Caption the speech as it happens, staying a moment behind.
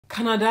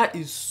Canada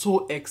is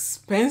so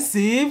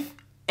expensive.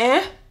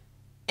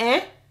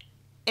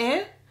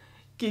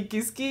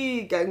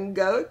 Kikiski,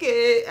 ganga,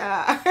 okay.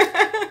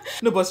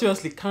 No, but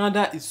seriously,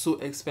 Canada is so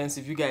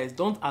expensive. You guys,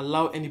 don't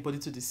allow anybody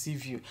to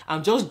deceive you.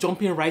 I'm just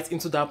jumping right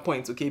into that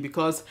point, okay?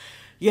 Because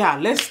yeah,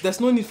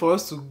 there's no need for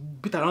us to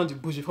beat around the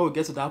bush before we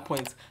get to that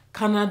point.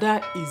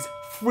 Canada is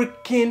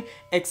freaking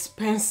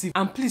expensive.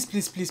 And please,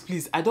 please, please,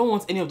 please, I don't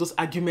want any of those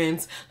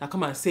arguments that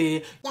come and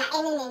say you're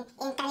earning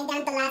in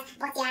Canadian dollars,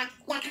 but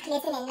you're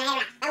calculating in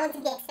naira. That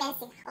won't be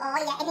expensive. Or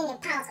you're earning in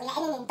pounds, or you're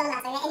earning in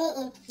dollars, or you're earning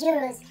in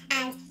euros,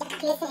 and you're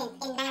calculating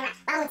in naira.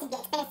 That won't be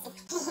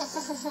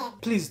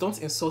expensive. Please don't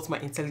insult my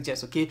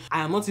intelligence, okay?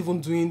 I am not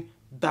even doing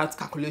that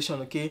calculation,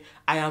 okay?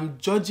 I am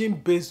judging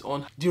based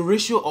on the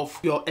ratio of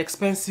your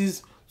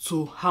expenses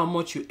to how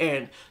much you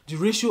earn, the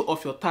ratio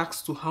of your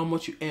tax to how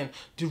much you earn,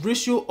 the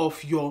ratio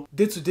of your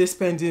day-to-day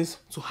spendings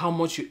to how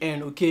much you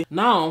earn, okay?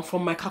 Now,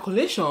 from my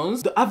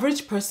calculations, the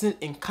average person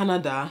in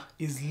Canada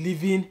is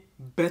living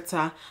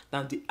better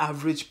than the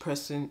average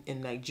person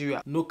in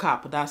Nigeria. No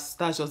cap, that's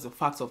just the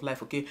facts of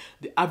life, okay?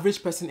 The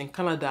average person in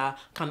Canada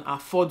can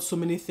afford so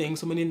many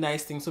things, so many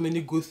nice things, so many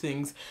good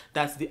things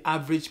that the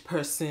average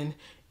person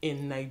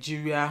in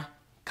Nigeria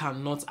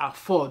cannot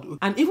afford.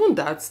 And even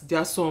that, there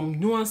are some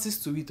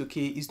nuances to it,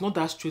 okay? It's not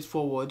that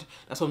straightforward.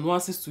 There's some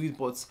nuances to it,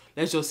 but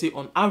let's just say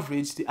on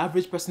average, the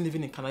average person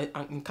living in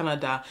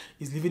Canada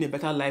is living a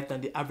better life than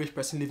the average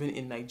person living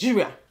in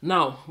Nigeria.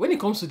 Now, when it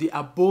comes to the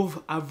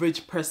above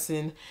average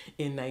person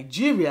in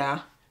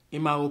Nigeria,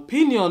 in my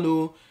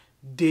opinion,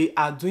 they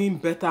are doing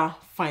better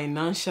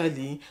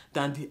financially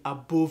than the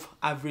above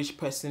average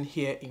person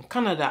here in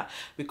Canada.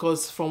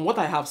 Because from what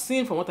I have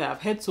seen, from what I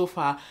have heard so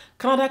far,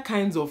 Canada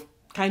kind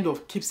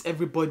of keeps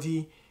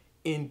everybody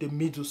in the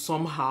middle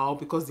somehow,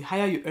 because the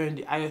higher you earn,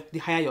 the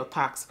higher your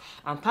tax.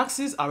 And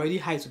taxes are already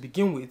high to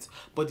begin with,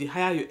 but the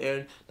higher you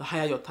earn, the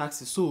higher your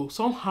taxes. So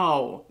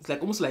somehow it's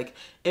like almost like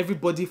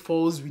everybody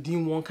falls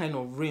within one kind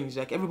of range.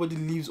 Like everybody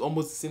lives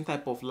almost the same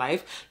type of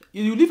life.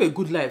 You live a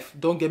good life,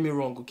 don't get me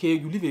wrong, okay?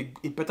 You live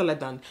a better life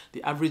than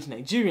the average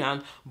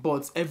Nigerian,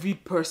 but every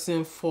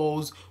person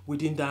falls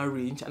within that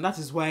range. And that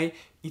is why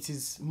it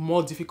is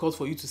more difficult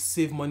for you to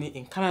save money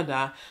in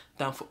Canada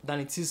than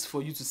it is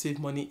for you to save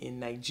money in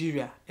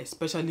Nigeria,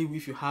 especially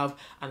if you have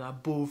an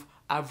above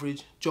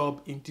average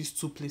job in these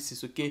two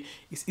places, okay?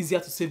 It's easier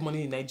to save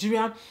money in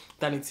Nigeria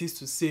than it is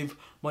to save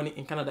money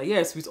in Canada.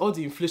 Yes, with all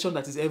the inflation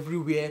that is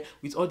everywhere,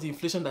 with all the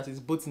inflation that is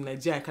both in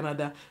Nigeria and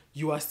Canada,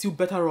 you are still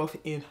better off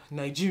in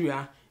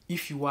Nigeria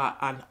if you are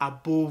an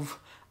above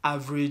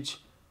average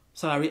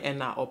salary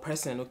earner or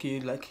person,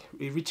 okay? Like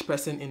a rich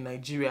person in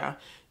Nigeria,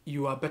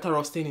 you are better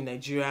off staying in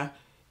Nigeria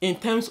in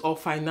terms of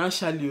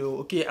financially,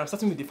 okay? I'm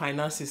starting with the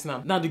finances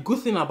now. Now, the good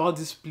thing about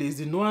this place,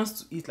 the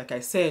nuance to it, like I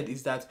said,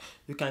 is that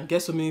you can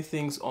get so many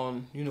things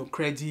on,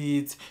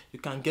 credit. You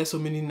can get so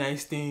many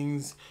nice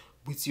things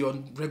with your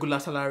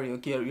regular salary,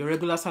 okay? Your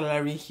regular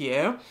salary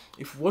here,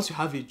 once you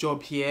have a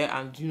job here,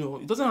 and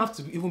it doesn't have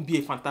to even be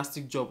a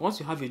fantastic job. Once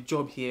you have a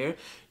job here,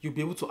 you'll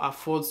be able to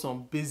afford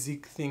some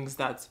basic things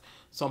that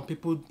some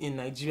people in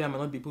Nigeria might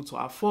not be able to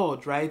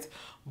afford, right?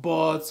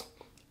 But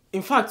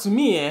in fact, to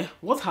me,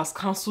 what has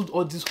cancelled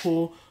all this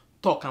whole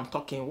talk I'm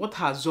talking, what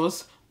has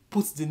just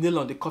put the nail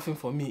on the coffin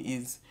for me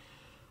is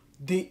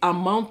the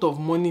amount of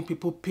money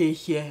people pay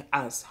here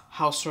as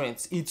house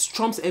rent. It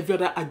trumps every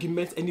other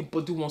argument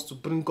anybody wants to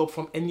bring up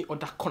from any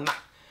other corner,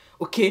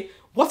 okay?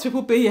 What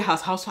people pay here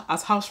as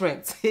house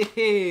rent.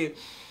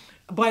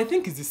 But I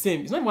think it's the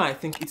same. It's not what I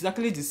think. It's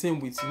actually the same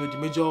with the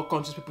major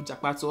countries people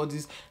jackpot, so all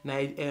these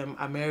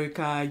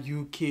America,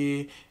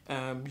 UK,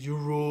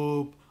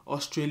 Europe,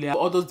 Australia,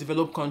 all those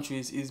developed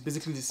countries is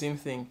basically the same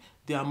thing.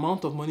 The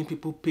amount of money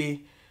people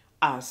pay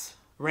as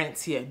rent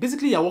here.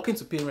 Basically, you're working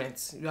to pay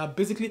rent. You are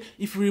basically,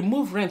 if you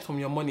remove rent from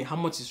your money, how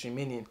much is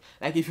remaining?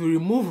 Like if you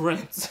remove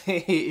rent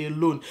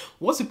alone,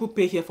 what people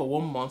pay here for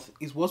 1 month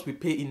is what we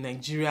pay in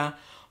Nigeria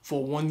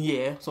for 1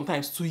 year,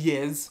 sometimes 2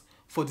 years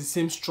for the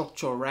same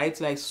structure, right?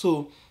 Like,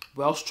 so,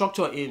 well,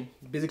 structure in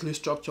basically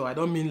structure. I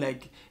don't mean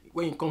like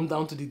when you come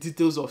down to the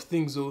details of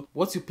things. So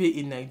what you pay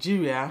in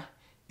Nigeria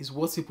is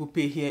what people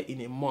pay here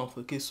in a month,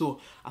 okay? So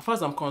as far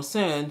as I'm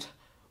concerned,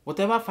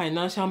 whatever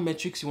financial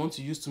metrics you want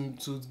to use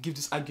to give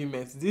this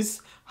argument,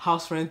 this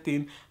house rent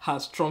thing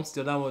has trumped the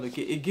other one,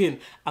 okay? Again,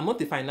 I'm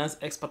not a finance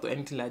expert or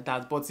anything like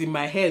that, but in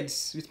my head,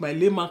 with my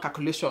layman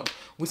calculation,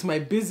 with my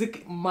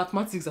basic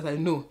mathematics that I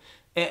know,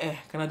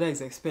 Canada is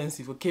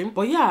expensive, okay?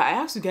 But yeah, I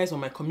asked you guys on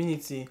my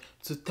community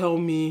to tell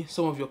me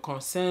some of your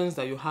concerns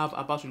that you have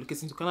about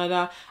relocating to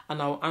Canada,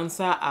 and I'll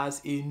answer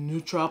as a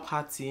neutral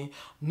party.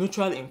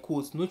 Neutral in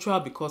quotes.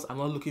 Neutral because I'm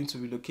not looking to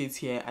relocate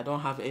here. I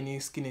don't have any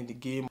skin in the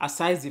game.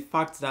 Aside the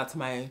fact that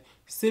my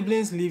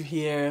siblings live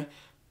here,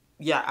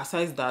 yeah,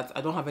 aside that,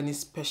 I don't have any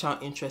special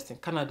interest in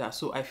Canada.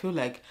 So I feel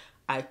like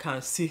I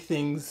can see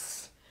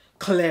things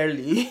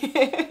clearly.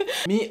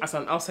 Me as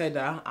an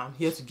outsider, I'm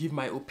here to give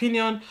my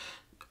opinion.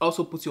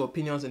 Also put your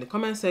opinions in the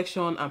comment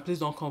section, and please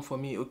don't come for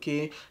me,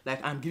 okay?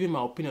 Like, I'm giving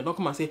my opinion. Don't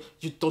come and say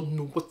you don't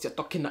know what you're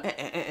talking about.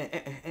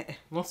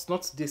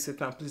 Not this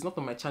Satan, please, not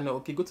on my channel,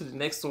 okay? Go to the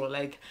next one.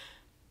 Like,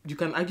 you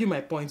can argue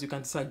my points, you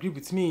can disagree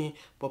with me,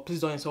 but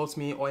please don't insult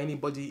me or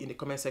anybody in the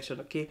comment section,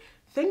 okay?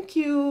 Thank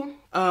you.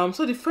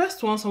 So the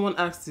first one someone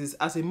asked is,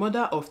 as a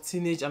mother of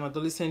teenage and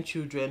adolescent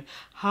children,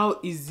 how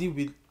easy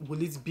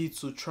will it be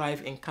to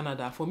thrive in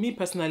Canada? For me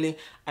personally,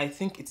 I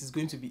think it is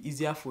going to be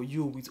easier for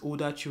you with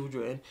older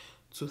children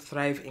to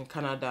thrive in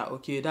Canada,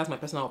 okay? That's my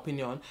personal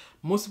opinion.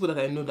 Most people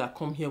that I know that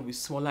come here with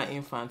smaller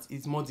infants,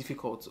 it's more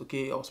difficult,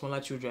 okay? Or smaller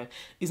children,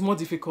 it's more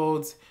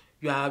difficult.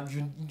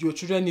 Your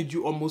children need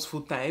you almost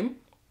full time,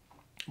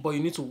 but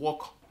you need to work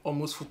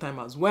almost full time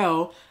as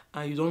well,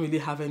 and you don't really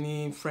have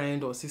any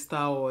friend or sister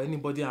or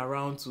anybody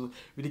around to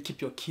really keep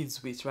your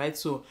kids with, right?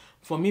 So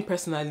for me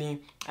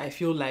personally, I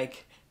feel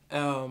like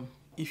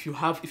if you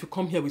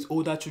come here with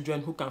older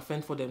children who can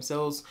fend for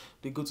themselves,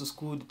 they go to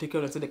school, they take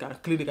care of themselves, they can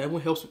clean, they can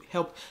even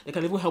they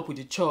can even help with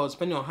the chores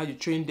depending on how you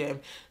train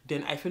them,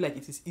 then I feel like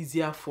it's going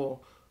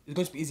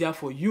to be easier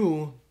for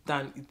you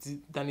than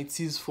it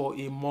is for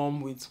a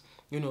mom with,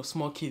 you know,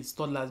 small kids,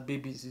 toddlers,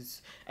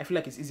 babies. I feel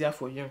like it's easier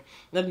for you.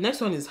 Now the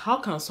next one is, how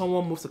can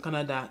someone move to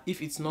Canada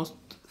if it's not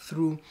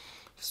through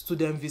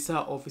student visa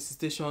or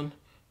visitation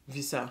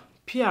visa?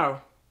 PR,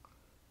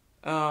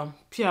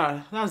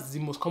 that's the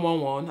most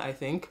common one, I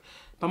think.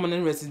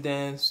 Permanent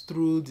residence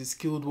through the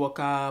skilled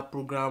worker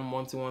program,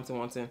 one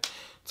thing.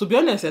 To be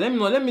honest, let me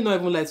not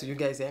even lie to you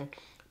guys.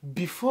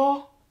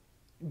 Before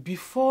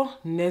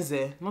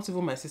Neze, not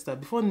even my sister,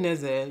 before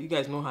Neze, you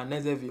guys know her,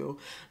 Nezeville,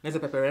 Neze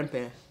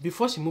Peperempe,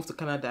 before she moved to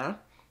Canada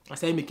and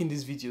started making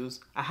these videos,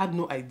 I had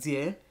no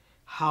idea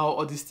how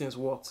all these things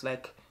worked.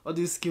 Like, all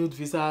these skilled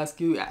visa, I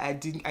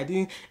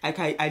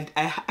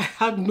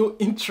had no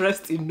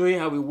interest in knowing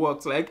how it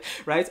works. Like,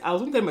 right? I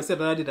was going to tell myself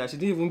the other day that she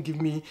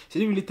didn't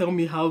really tell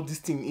me how this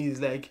thing is.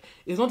 Like,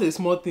 it's not a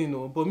small thing,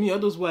 no. But me, all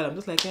those while, I'm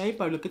just like, yeah,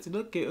 if I relocated,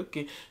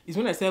 okay. It's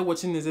when I started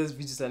watching Neze's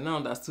videos and now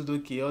understood,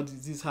 okay,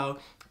 this is how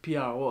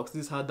PR works,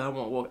 this is how that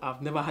one works.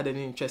 I've never had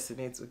any interest in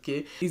it,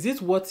 okay? Is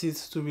it worth it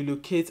to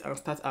relocate and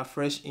start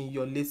afresh in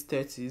your late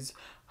 30s?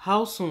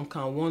 How soon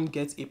can one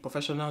get a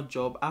professional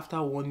job after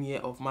 1 year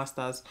of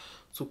masters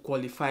to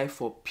qualify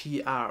for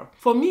PR?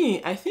 For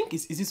me, I think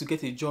it's easy to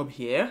get a job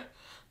here.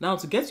 Now,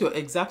 to get your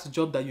exact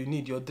job that you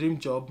need, your dream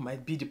job,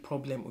 might be the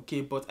problem,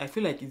 okay? But I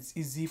feel like it's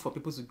easy for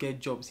people to get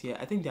jobs here.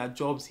 I think there are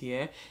jobs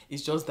here.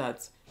 It's just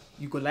that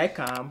you go like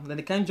then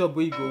the kind of job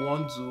where you go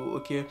want to,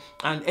 okay?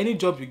 And any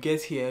job you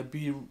get here,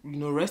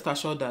 rest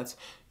assured that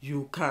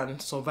you can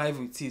survive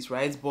with it,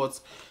 right? But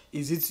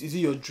is it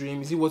your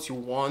dream? Is it what you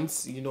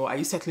want? You know, are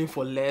you settling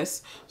for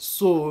less?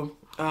 So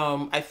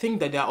I think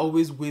that there are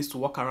always ways to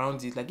work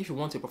around it. Like, if you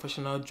want a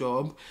professional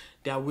job,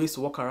 there are ways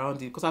to work around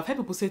it. Because I've heard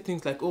people say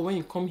things like, oh, when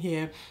you come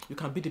here, you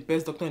can be the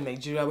best doctor in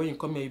Nigeria. When you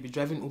come here, you'll be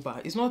driving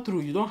Uber. It's not true.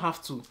 You don't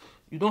have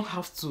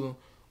to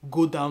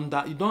go down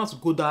that. You don't have to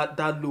go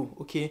that low,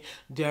 okay?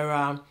 There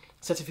are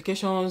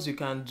certifications you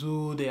can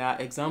do. There are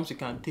exams you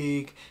can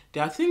take.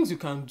 There are things you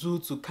can do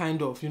to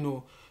kind of,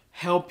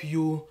 help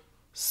you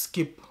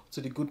skip to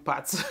the good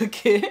parts,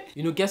 okay?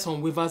 Get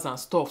some waivers and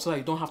stuff so that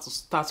you don't have to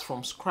start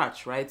from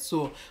scratch, right?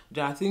 So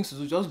there are things to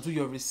do. Just do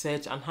your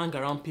research and hang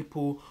around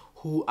people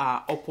who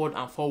are upward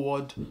and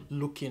forward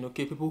looking,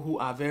 okay? People who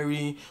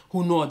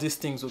know all these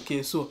things,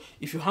 okay? So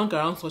if you hang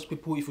around such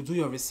people, if you do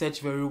your research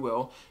very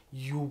well,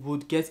 you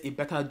would get a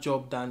better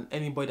job than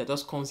anybody that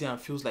just comes here and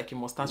feels like you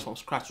must start from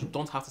scratch. You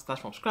don't have to start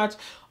from scratch.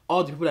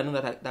 All the people that know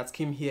that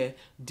came here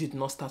did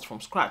not start from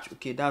scratch,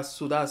 okay? That's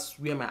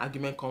where my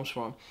argument comes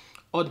from.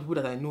 All the people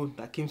that I know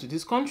that came to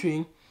this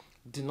country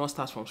did not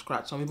start from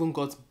scratch. Some even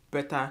got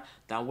better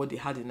than what they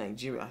had in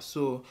Nigeria.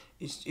 So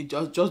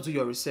just do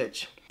your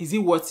research. Is it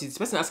worth it? The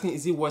person asking,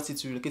 is it worth it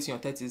to relocate in your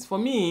 30s? For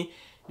me,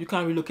 you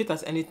can relocate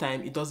at any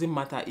time. It doesn't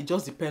matter. It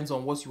just depends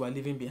on what you are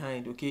leaving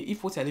behind, okay?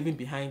 If what you're leaving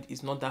behind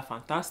is not that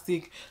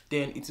fantastic,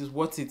 then it is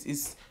worth it.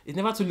 It's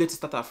never too late to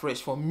start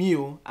afresh. For me,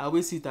 I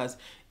always see it as,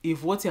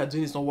 if what you are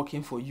doing is not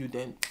working for you,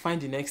 then find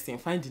the next thing,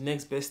 find the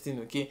next best thing,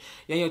 okay?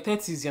 You're in your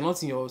 30s, you're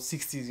not in your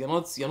 60s,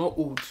 you're not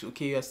old,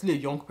 okay? You're still a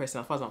young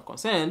person as far as I'm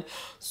concerned.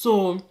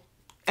 So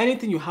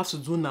anything you have to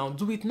do now,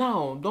 do it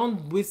now.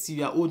 Don't wait till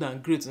you're old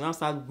and great and now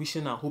start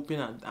wishing and hoping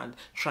and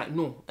try.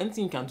 No,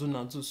 anything you can do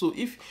now, do. So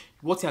if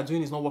what you're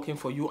doing is not working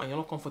for you and you're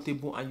not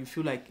comfortable and you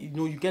feel like,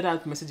 you get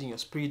that message in your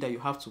spirit that you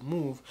have to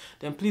move,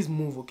 then please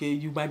move, okay?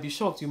 You might be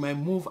shocked. You might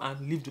move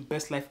and live the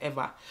best life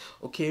ever,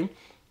 okay?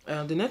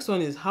 The next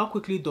one is, how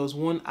quickly does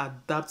one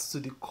adapt to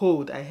the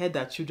code? I heard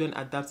that children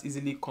adapt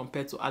easily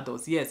compared to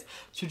adults. Yes,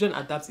 children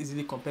adapt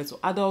easily compared to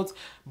adults,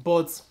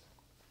 but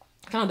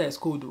Canada is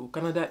cold though.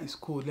 Canada is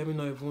cold.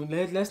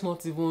 Let's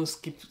not even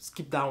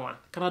skip that one.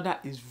 Canada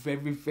is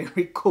very,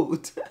 very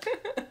cold.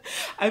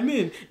 I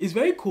mean, it's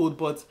very cold,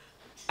 but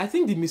I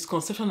think the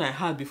misconception I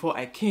had before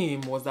I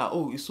came was that,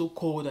 oh, it's so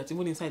cold that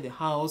even inside the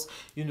house,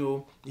 you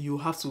know, you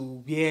have to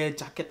wear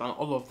jacket and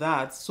all of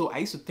that. So I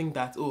used to think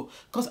that, oh,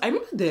 because I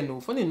remember then, oh,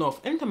 funny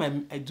enough,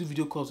 anytime I do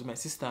video calls with my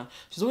sister,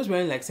 she's always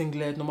wearing like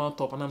singlet, normal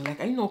top, and I'm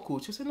like, are you not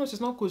cold? She said, no, she's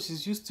not cold,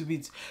 she's used to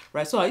it,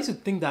 right? So I used to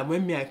think that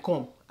when I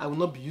come, I will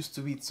not be used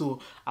to it, so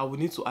I will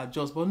need to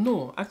adjust. But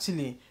no,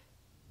 actually,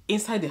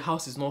 inside the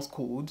house is not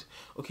cold.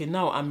 Okay,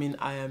 now I'm in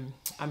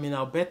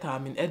Alberta,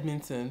 I'm in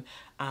Edmonton,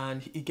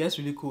 and it gets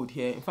really cold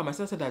here. In fact, my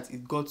sister said that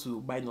it got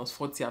to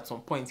 -40 at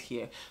some point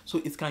here, so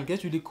it can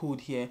get really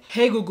cold here.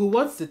 Hey Google,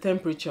 what's the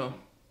temperature?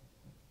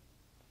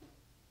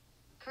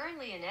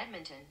 Currently in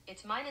Edmonton,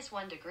 it's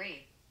 -1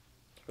 degree.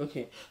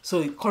 Okay,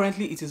 so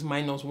currently it is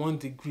 -1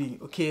 degree,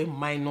 okay,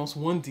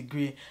 -1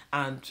 degree,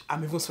 and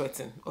I'm even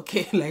sweating,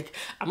 okay. Like,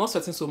 I'm not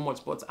sweating so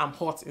much, but I'm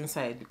hot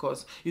inside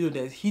because, you know,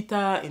 there's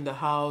heater in the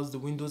house, the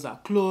windows are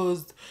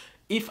closed.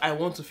 If I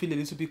want to feel a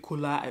little bit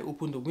cooler, I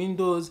open the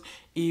windows.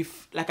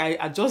 If, like, I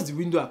adjust the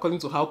window according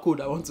to how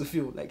cold I want to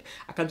feel. Like,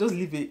 I can just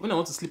leave it, when I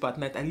want to sleep at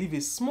night, I leave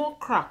a small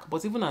crack.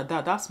 But even at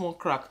that small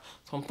crack,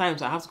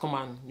 sometimes I have to come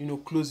and, you know,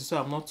 close it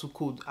so I'm not too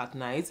cold at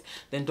night.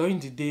 Then during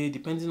the day,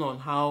 depending on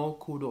how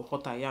cold or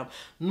hot I am,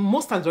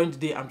 most times during the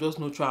day, I'm just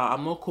neutral.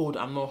 I'm not cold,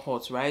 I'm not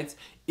hot, right?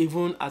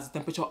 Even as the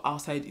temperature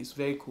outside is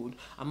very cold,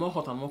 I'm not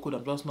hot, I'm not cold,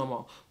 I'm just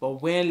normal.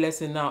 But when, let's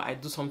say now, I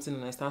do something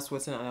and I start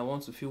sweating and I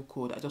want to feel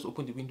cold, I just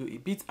open the window a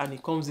bit and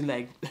it comes in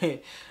like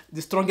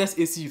the strongest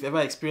AC you've ever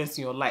experienced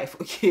in your life,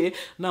 okay?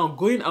 Now,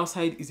 going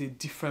outside is a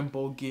different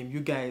ball game, you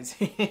guys.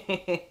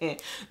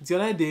 The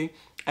other day,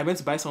 I went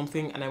to buy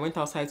something and I went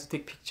outside to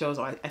take pictures,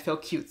 or I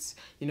felt cute,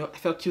 you know, I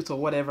felt cute or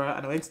whatever,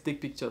 and I went to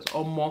take pictures.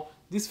 Or more,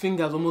 these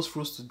fingers almost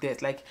froze to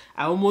death. Like,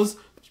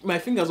 my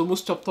fingers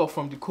almost chopped off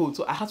from the cold,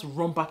 so I had to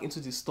run back into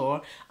the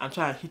store and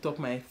try and heat up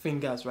my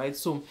fingers, right?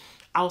 So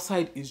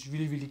outside is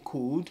really, really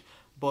cold,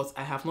 but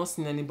I have not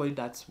seen anybody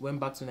that went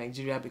back to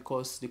Nigeria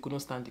because they couldn't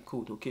stand the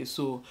cold, okay?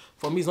 So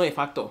for me, it's not a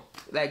factor.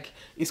 Like,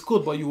 it's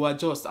cold, but you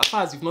adjust. As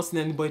far as you've not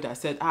seen anybody that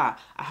said, I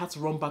had to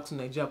run back to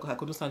Nigeria because I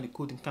couldn't stand the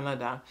cold in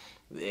Canada,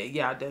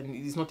 yeah, then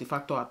it's not a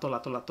factor at all,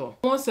 at all, at all.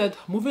 Someone said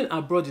moving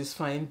abroad is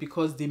fine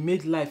because they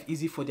made life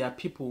easy for their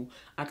people.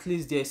 At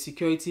least there's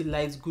security,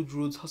 lights, good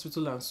roads,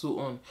 hospital, and so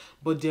on.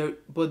 But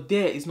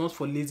there is not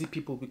for lazy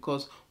people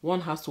because one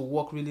has to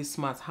work really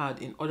smart,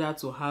 hard in order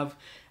to have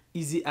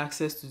easy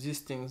access to these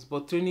things.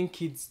 But training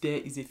kids there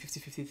is a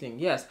 50-50 thing.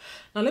 Yes.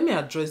 Now let me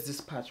address this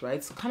part,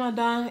 right?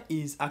 Canada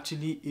is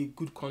actually a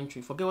good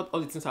country. Forget what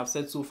all the things I've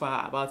said so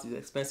far about it's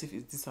expensive,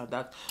 it's this and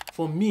that.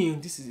 For me,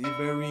 this is a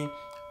very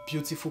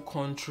beautiful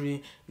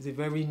country. It's a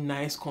very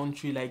nice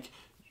country, like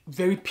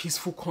very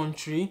peaceful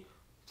country.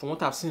 From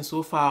what I've seen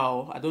so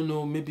far, I don't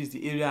know, maybe it's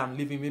the area I'm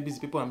living, maybe it's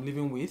the people I'm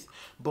living with,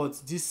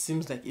 but this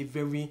seems like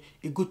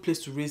a good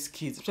place to raise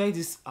kids. Especially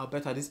this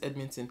Alberta, this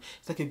Edmonton,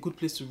 it's like a good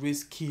place to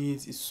raise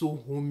kids. It's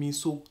so homey,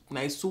 so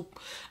nice, so,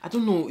 I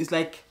don't know, it's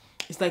like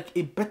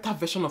a better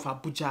version of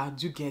Abuja.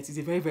 Do you get? It's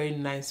a very, very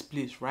nice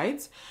place,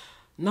 right?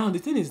 Now, the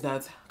thing is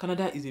that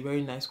Canada is a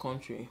very nice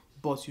country,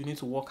 but you need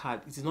to work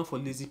hard. It is not for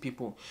lazy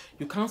people.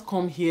 You can't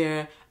come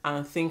here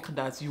and think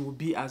that you will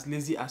be as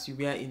lazy as you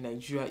were in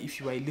Nigeria. If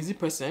you are a lazy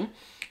person,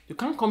 you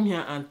can't come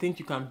here and think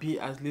you can be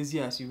as lazy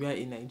as you were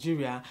in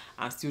Nigeria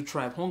and still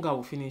thrive. Hunger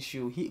will finish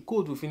you.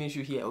 Cold will finish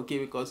you here, okay?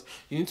 Because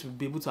you need to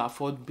be able to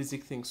afford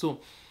basic things.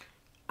 So,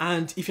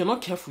 and if you're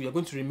not careful, you're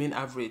going to remain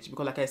average,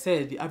 because like I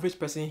said, the average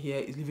person here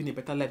is living a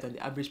better life than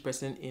the average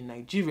person in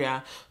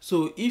Nigeria.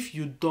 So if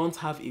you don't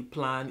have a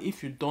plan,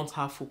 if you don't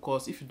have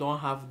focus, if you don't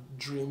have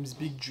dreams,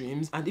 big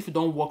dreams, and if you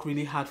don't work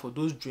really hard for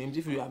those dreams,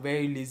 if you are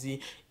very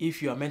lazy,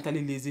 if you are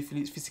mentally lazy,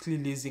 physically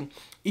lazy,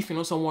 if you're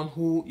not someone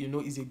who, you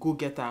know, is a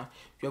go-getter,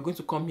 you're going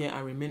to come here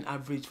and remain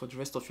average for the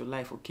rest of your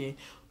life, okay?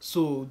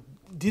 So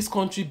this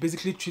country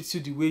basically treats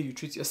you the way you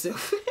treat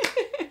yourself.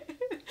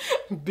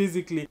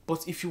 Basically.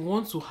 But if you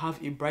want to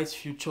have a bright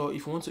future,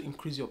 if you want to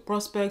increase your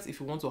prospects, if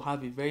you want to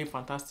have a very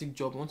fantastic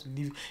job, you want to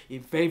live a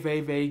very,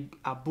 very, very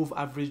above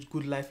average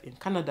good life in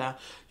Canada,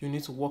 you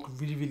need to work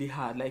really, really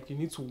hard. Like, you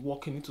need to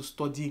work, you need to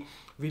study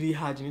really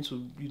hard, you need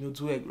to, you know,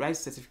 do right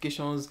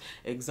certifications,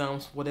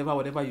 exams,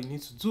 whatever you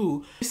need to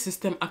do. This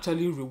system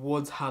actually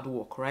rewards hard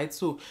work, right?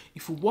 So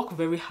if you work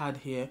very hard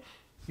here,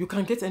 you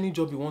can get any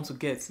job you want to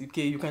get,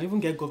 okay? You can even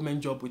get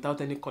government job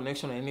without any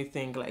connection or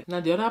anything. Like,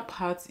 now the other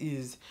part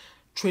is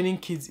training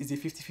kids is a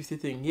 50-50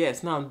 thing.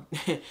 Yes, now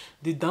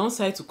the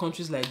downside to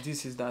countries like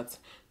this is that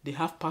they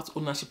have part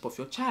ownership of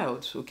your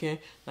child, okay?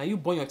 Now you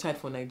born your child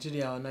for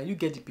Nigeria, or now you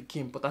get the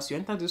pikin, but as you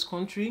enter this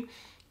country,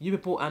 you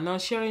people are now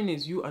sharing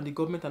it, you and the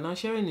government are now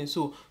sharing it,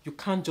 so you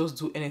can't just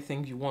do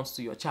anything you want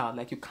to your child.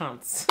 Like, you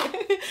can't.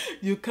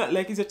 You can't,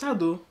 like, it's your child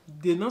though.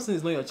 The nonsense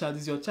is not your child,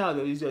 it's your child.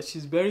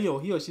 She's bearing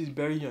your, he or she's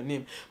bearing your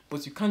name,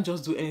 but you can't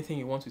just do anything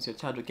you want with your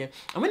child, okay?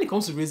 And when it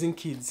comes to raising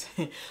kids,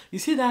 you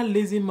see that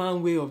lazy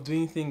man way of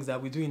doing things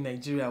that we do in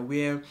Nigeria,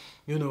 where,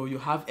 you know, you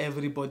have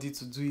everybody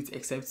to do it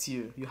except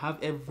you. You have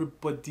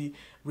everybody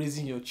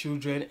raising your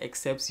children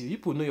except you. You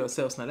people know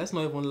yourselves now. Let's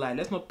not even lie.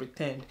 Let's not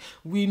pretend.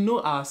 We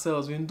know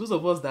ourselves. When those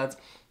of us that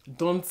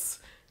don't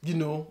you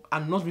know,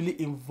 are not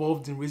really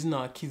involved in raising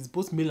our kids,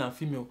 both male and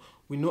female,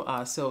 we know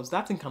ourselves.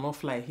 That thing cannot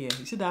fly here.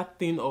 You see that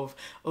thing of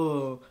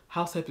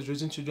house help is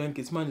raising children,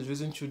 gateman is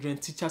raising children,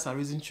 teachers are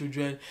raising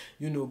children,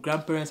 you know,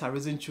 grandparents are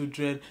raising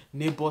children,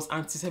 neighbors,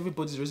 aunties,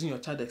 everybody's raising your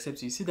child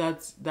except you. You see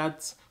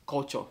that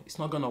culture, it's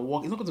not gonna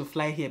work. It's not going to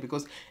fly here,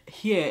 because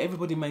here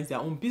everybody minds their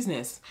own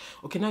business.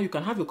 Okay, now you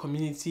can have your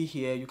community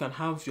here, you can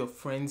have your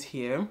friends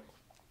here.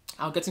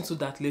 I'll get into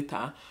that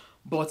later.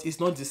 But it's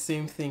not the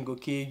same thing,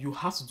 okay? You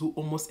have to do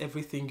almost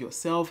everything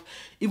yourself,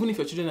 even if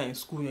your children are in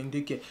school and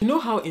daycare. You know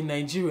how in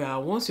Nigeria,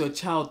 once your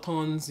child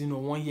turns, you know,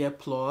 1 year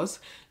plus,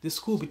 the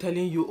school will be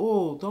telling you,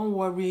 oh, don't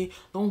worry,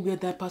 don't wear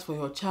diapers for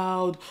your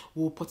child,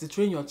 we'll potty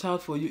train your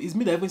child for you. It's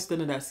me that even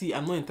standing that, see,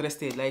 I'm not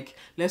interested. Like,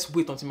 let's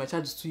wait until my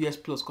child is 2 years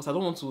plus, because I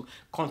don't want to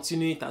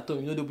continue it at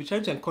home. You know, they'll be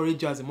trying to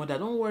encourage you as a mother.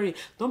 Don't worry,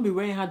 don't be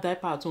wearing her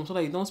diaper at home so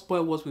that you don't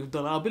spoil what we've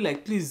done. I'll be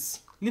like, please,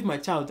 leave my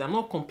child. I'm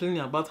not complaining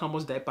about how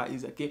much diaper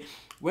is, okay?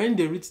 When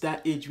they reach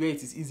that age where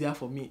it is easier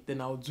for me, then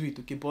I'll do it,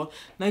 okay? But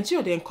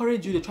Nigeria, they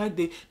encourage you,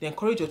 they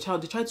encourage your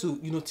child, they try to,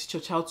 you know, teach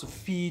your child to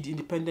feed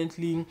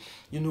independently.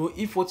 You know,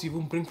 if what you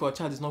even bring for your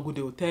child is not good,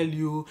 they will tell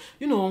you.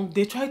 You know,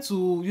 they try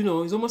to, you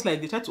know, it's almost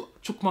like they try to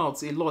choke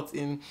mouths a lot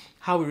in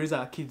how we raise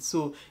our kids.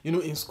 So, you know,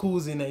 in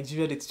schools in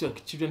Nigeria, they teach your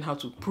children how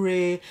to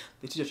pray,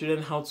 they teach your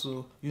children how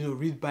to, you know,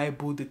 read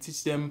Bible, they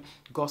teach them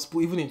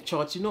gospel, even in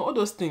church, you know, all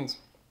those things.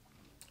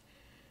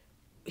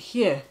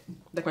 Here,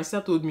 like my sister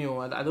told me,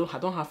 I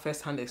don't have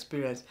first-hand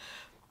experience.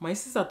 My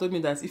sister told me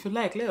that if you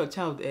like, let your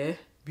child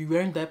be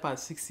wearing diaper at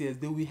 6 years,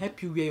 they will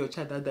help you wear your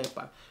child that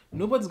diaper.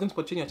 Nobody's going to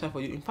potty train your child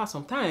for you. In fact,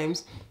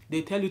 sometimes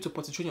they tell you to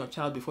potty train your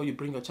child before you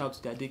bring your child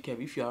to their daycare.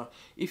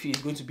 If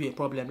it's going to be a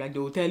problem, like they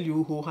will tell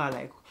you,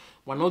 like,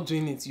 we're not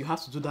doing it. You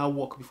have to do that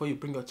work before you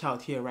bring your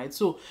child here, right?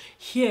 So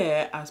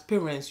here, as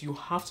parents, you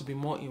have to be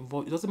more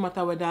involved. It doesn't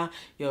matter whether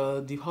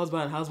the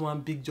husband has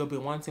one big job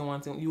in one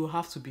thing. You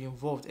have to be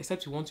involved,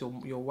 except you want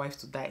your wife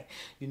to die,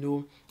 you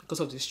know, because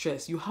of the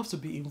stress. You have to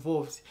be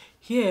involved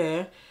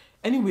here.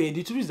 Anyway,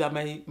 the truth is that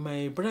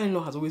my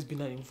brother-in-law has always been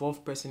an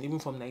involved person, even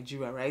from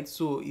Nigeria, right?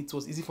 So it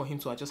was easy for him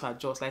to adjust.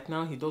 Like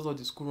now, he does all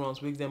the school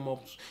runs, wakes them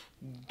up,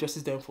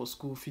 dresses them for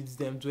school, feeds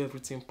them, do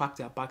everything, pack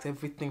their bags,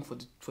 everything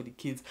for the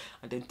kids,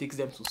 and then takes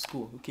them to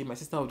school. Okay, my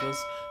sister will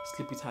just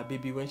sleep with her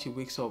baby. When she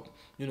wakes up,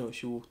 you know,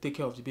 she will take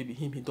care of the baby.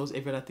 He does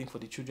every other thing for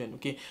the children.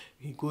 Okay,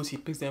 he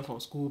picks them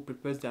from school,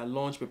 prepares their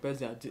lunch, prepares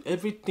their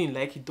everything.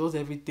 Like he does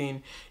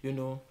everything, you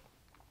know,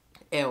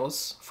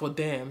 else for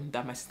them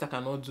that my sister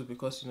cannot do,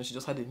 because, you know, she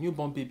just had a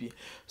newborn baby.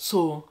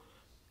 So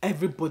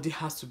everybody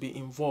has to be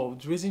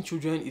involved. Raising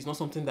children is not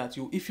something that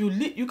you can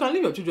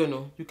leave your children,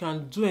 no, you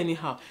can do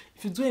anyhow.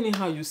 If you do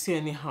anyhow, you see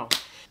anyhow.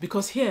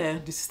 Because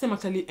here the system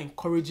actually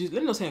encourages,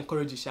 let me not say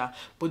encourages,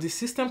 but the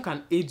system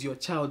can aid your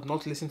child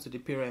not listen to the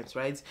parents,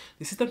 right?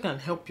 The system can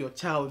help your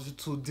child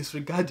to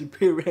disregard the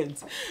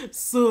parents.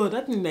 So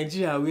that in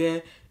Nigeria,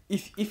 where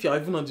if you're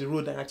even on the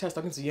road and your child's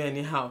talking to you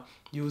anyhow,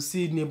 you will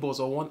see neighbors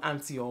or one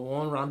auntie or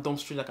one random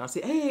stranger can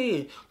say,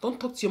 hey, don't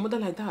talk to your mother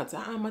like that.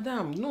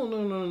 Madam,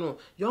 no.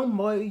 Young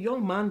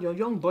man, your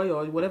young boy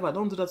or whatever,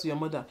 don't do that to your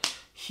mother.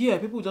 Here,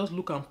 people just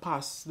look and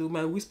pass. They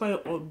might whisper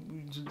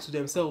to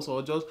themselves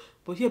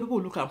but here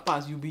people look and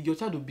pass. Your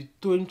child will be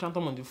throwing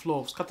tantrum on the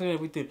floor, scattering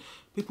everything.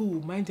 People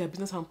will mind their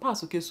business and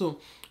pass. Okay,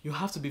 so you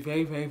have to be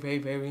very, very, very,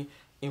 very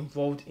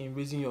involved in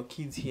raising your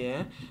kids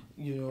here.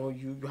 You know,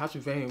 you have to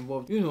be very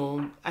involved. You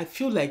know, I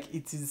feel like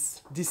it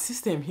is the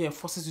system here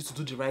forces you to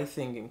do the right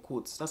thing, in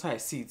quotes. That's how I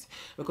see it,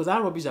 because that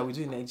rubbish that we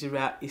do in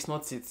Nigeria is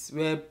not it,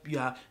 where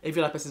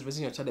every other person is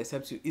raising your child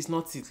except you. It's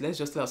not it. Let's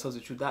just tell ourselves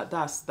the truth.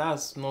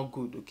 That's not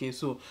good. Okay,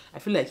 so I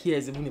feel like here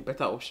is even a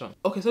better option.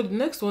 Okay, so the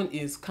next one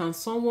is, can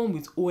someone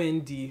with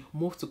OND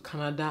move to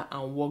Canada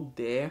and work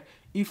there?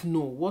 If no,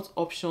 what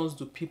options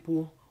do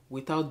people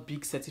without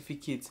big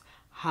certificates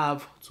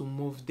have to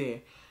move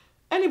there?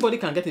 Anybody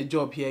can get a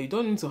job here. You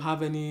don't need to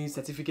have any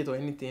certificate or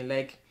anything.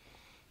 Like,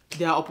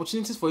 there are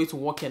opportunities for you to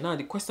work here. Now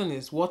the question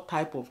is, what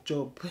type of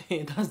job?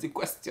 That's the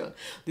question.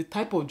 The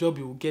type of job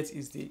you will get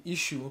is the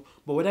issue,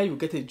 but whether you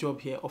get a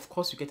job here, of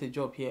course you get a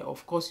job here,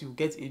 of course you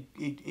get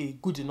a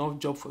good enough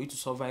job for you to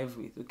survive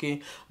with,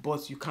 okay?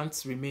 But you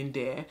can't remain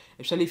there,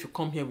 especially if you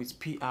come here with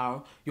PR.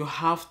 You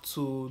have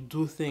to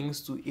do things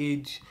to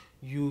aid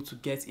you to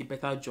get a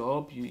better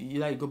job. You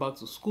either go back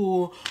to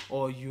school,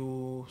 or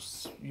you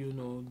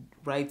know,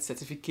 write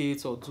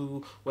certificates or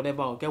do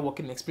whatever, or get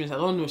working experience. I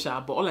don't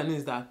know, but all I know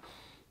is that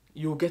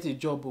you'll get a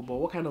job. But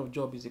what kind of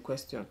job is the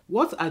question?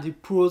 What are the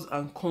pros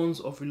and cons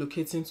of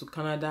relocating to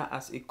Canada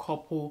as a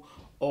couple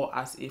or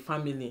as a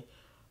family?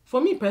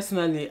 For me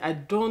personally, I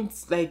don't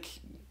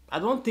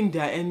think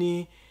there are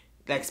any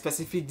like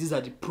specific, these are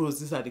the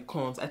pros, these are the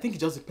cons. I think it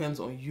just depends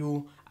on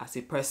you as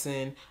a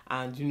person,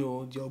 and you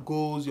know, your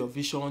goals, your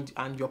vision,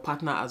 and your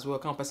partner as well,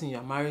 kind of person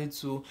you're married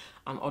to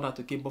and all that.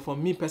 Okay, but for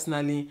me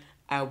personally,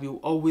 I will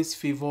always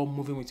favor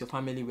moving with your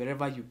family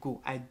wherever you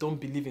go. I don't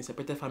believe in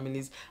separated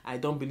families. I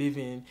don't believe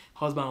in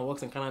husband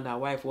works in Canada,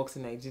 wife works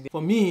in Nigeria.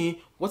 For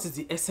me, what is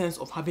the essence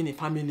of having a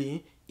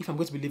family if I'm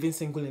going to be living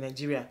single in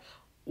Nigeria?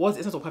 what's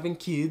the essence of having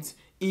kids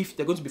if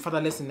they're going to be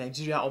fatherless in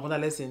Nigeria or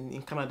motherless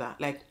in Canada?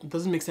 Like, it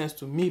doesn't make sense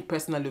to me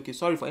personally. Okay,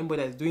 sorry for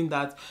anybody that's doing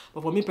that,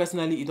 but for me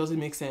personally, it doesn't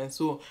make sense.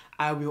 So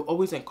I will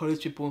always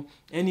encourage people,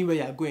 anywhere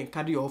you're going,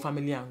 carry your whole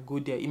family and go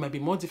there. It might be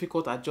more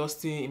difficult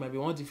adjusting, it might be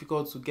more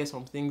difficult to get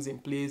some things in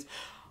place,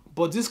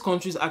 but these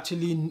countries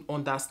actually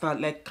understand,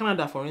 like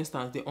Canada for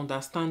instance, they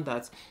understand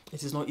that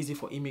it is not easy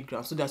for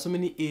immigrants. So there are so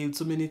many aids,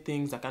 so many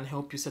things that can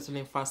help you settle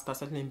in faster,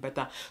 settle in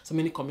better, so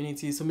many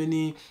communities, so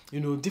many,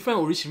 different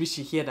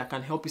orishi here that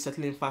can help you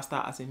settle in faster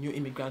as a new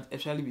immigrant,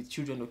 especially with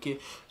children. Okay,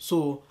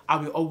 so I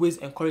will always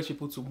encourage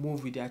people to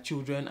move with their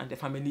children and their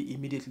family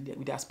immediately,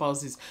 with their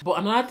spouses. But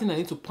another thing I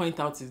need to point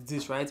out is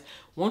this, right?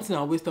 One thing I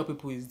always tell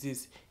people is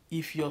this: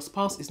 if your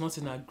spouse is not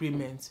in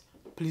agreement,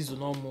 please do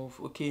not move.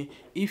 Okay,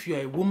 if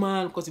you're a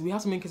woman, because we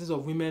have so many cases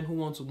of women who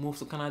want to move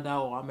to Canada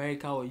or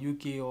America or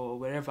UK or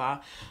wherever,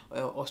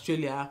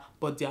 Australia,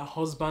 but their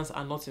husbands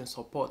are not in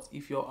support.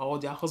 Or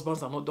their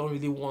husbands don't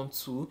really want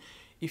to.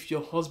 If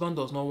your husband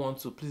does not want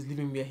to, please leave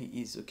him where he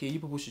is. Okay, you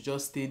people should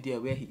just stay there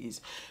where he is.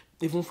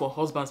 Even for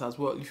husbands as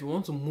well, if you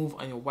want to move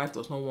and your wife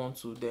does not want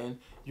to, then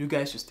you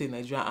guys should stay in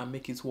Nigeria and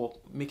make it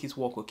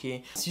work.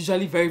 Okay, it's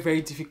usually very,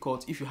 very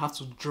difficult if you have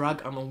to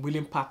drag an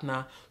unwilling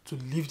partner to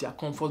leave their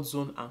comfort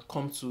zone and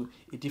come to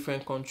a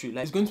different country.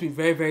 Like, it's going to be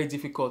very, very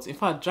difficult. In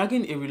fact,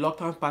 dragging a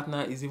reluctant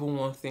partner is even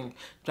one thing.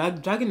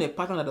 Dragging a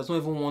partner that does not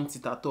even want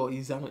it at all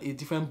is a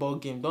different ball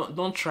game.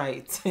 Don't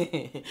try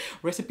it.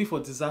 Recipe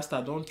for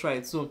disaster. Don't try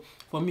it. So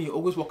for me,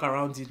 always walk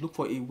around it. Look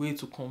for a way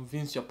to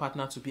convince your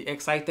partner to be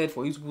excited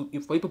for you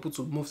people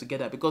to move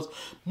together, because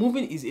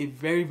moving is a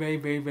very, very,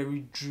 very,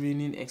 very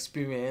draining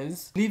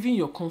experience. Leaving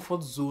your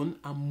comfort zone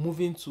and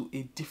moving to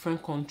a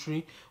different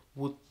country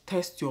will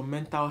test your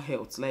mental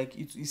health. Like,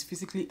 it is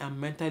physically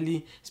and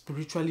mentally,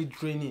 spiritually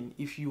draining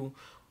if you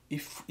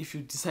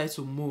decide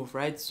to move,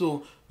 right?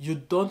 So you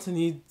don't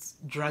need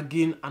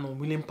dragging an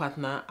unwilling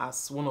partner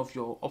as one of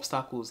your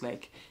obstacles.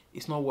 Like,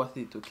 it's not worth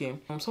it. Okay,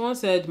 someone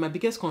said, my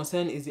biggest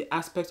concern is the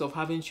aspect of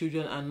having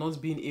children and not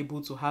being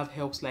able to have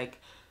helps like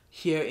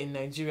here in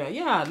Nigeria.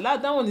 Yeah,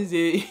 that one is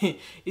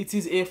it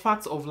is a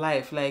fact of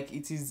life. Like,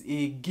 it is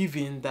a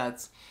given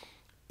that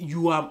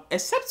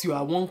except you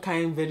are one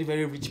kind very,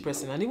 very rich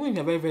person, and even if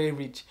you're very, very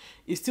rich,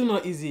 it's still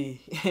not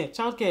easy.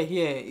 Childcare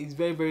here is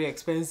very, very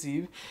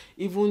expensive.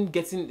 Even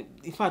getting,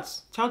 in fact,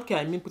 childcare,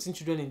 I mean putting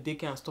children in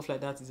daycare and stuff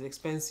like that, is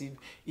expensive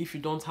if you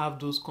don't have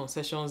those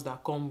concessions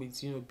that come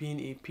with being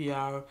a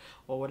PR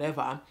or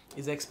whatever.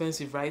 Is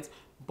expensive, right?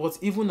 But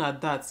even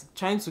at that,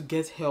 trying to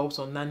get helps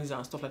on nannies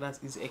and stuff like that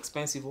is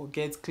expensive, or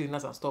get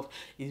cleaners and stuff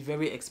is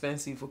very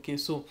expensive. Okay,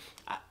 so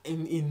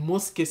in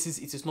most cases,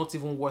 it is not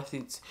even worth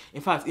it.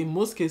 In fact, in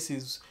most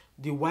cases,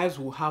 the wives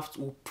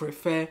will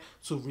prefer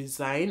to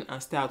resign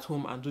and stay at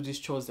home and do these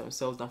chores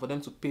themselves than for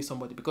them to pay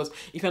somebody. Because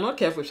if you're not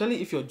careful,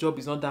 especially if your job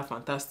is not that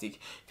fantastic,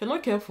 if you're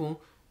not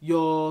careful,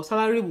 your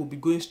salary will be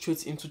going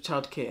straight into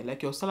childcare.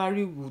 Like, your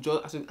salary will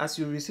just, as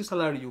you receive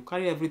salary, you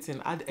carry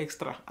everything, add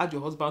extra, add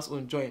your husband's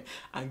own join,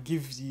 and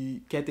give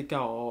the caretaker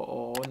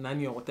or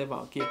nanny or whatever.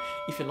 Okay,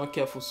 if you're not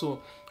careful. So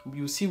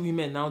you see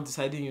women now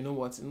deciding, you know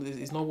what,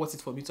 it's not worth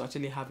it for me to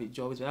actually have a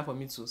job. It's better for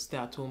me to stay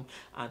at home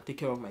and take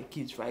care of my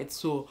kids, right?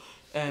 So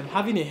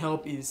having a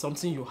help is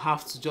something you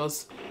have to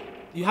just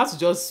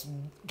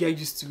get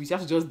used to it. You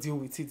have to just deal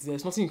with it.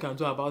 There's nothing you can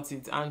do about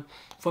it. And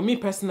for me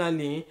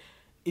personally,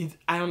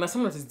 I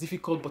understand that it's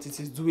difficult, but it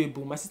is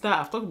doable.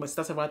 I've talked to my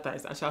sister several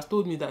times, and she has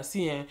told me that,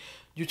 see,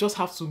 you just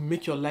have to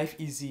make your life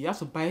easy. You have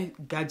to buy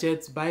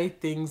gadgets, buy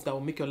things that will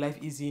make your life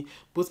easy,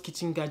 both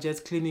kitchen gadgets,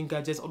 cleaning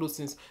gadgets, all those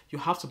things. You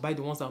have to buy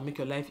the ones that will make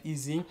your life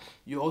easy.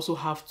 You also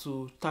have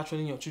to start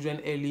training your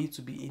children early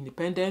to be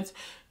independent.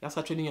 You have to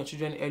start training your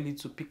children early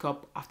to pick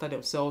up after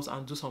themselves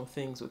and do some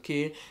things,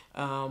 okay?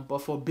 But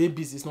for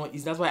babies, it's not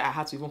easy. That's why I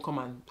had to even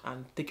come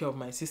and take care of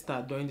my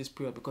sister during this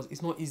period, because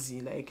it's not easy.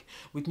 Like,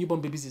 with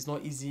newborn babies, it's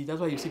not easy. That's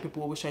why you see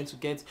people always trying to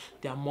get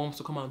their moms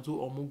to come and do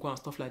omugo and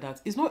stuff like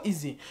that. It's not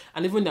easy.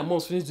 And even their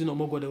moms finish doing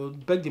omugo, they will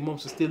beg the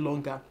moms to stay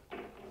longer.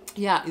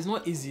 Yeah, it's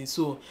not easy.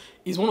 So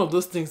it's one of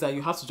those things that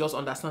you have to just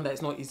understand that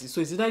it's not easy.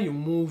 So it's either you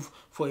move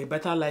for a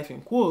better life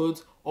in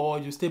quotes, or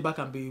you stay back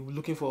and be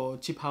looking for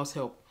cheap house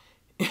help.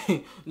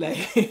 Like,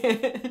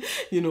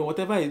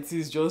 whatever it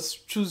is,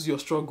 just choose your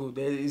struggle.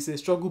 There is a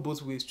struggle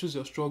both ways. Choose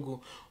your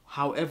struggle.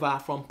 However,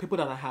 from people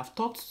that I have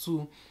talked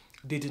to,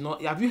 they did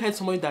not. Have you heard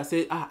somebody that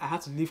said, I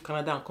had to leave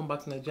Canada and come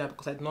back to Nigeria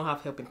because I did not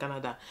have help in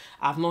Canada?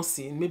 I've not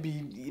seen.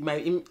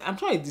 Maybe I'm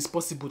sure it is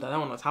possible that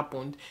one has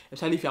happened,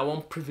 especially if you are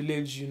one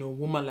privileged,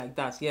 woman like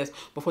that. Yes,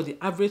 but for the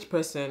average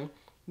person,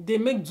 they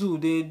make do.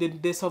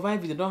 They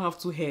survive it. They don't have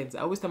two heads. I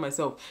always tell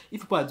myself,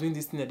 if people are doing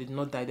this thing that did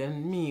not die,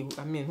 then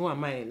who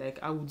am I? Like,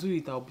 I will do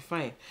it. I'll be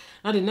fine.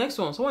 Now the next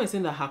one, someone is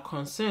saying that her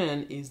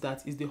concern is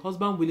the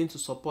husband willing to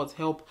support,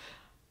 help,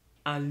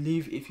 and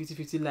live a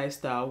 50-50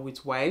 lifestyle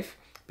with wife,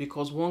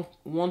 because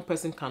one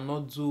person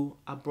cannot do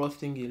a broad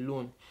thing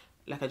alone.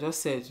 like I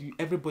just said,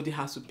 everybody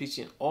has to pitch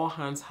in. All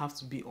hands have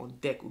to be on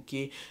deck,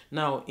 okay?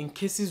 Now, in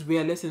cases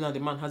where, let's say now the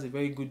man has a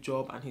very good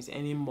job and he's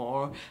earning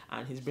more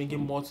and he's bringing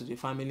more to the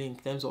family in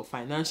terms of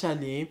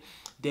financially,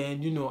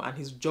 then, and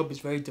his job is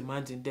very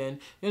demanding, then,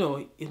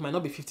 it might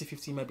not be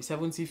 50-50, it might be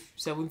 70,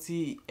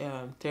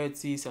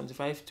 30,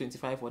 75,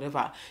 25,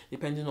 whatever,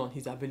 depending on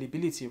his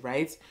availability,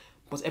 right?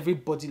 But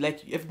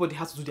everybody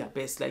has to do their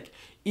best. Like,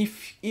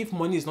 if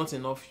money is not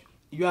enough,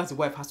 you as the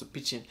wife has to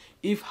pitch in.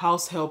 If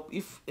house help,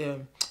 if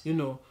the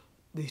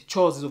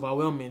chores is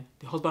overwhelming,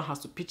 the husband has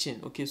to pitch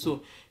in. Okay,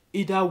 so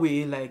either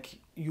way, like,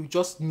 you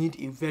just need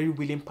a very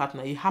willing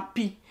partner, a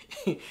happy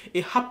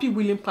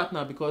willing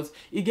partner, because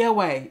you get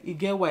why if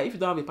you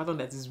don't have a partner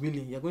that is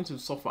willing, you're going to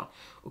suffer.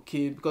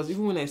 Okay, because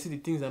even when I see the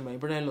things that my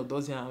brother-in-law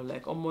does here, I'm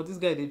like, oh, this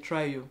guy, they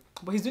try you,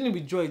 but he's doing it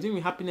with joy, doing it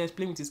with happiness,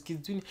 playing with his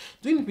kids, doing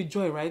it with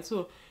joy, right?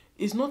 So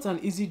it's not an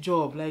easy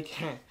job. Like,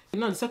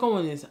 now the second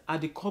one is, are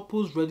the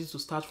couples ready to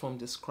start from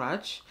the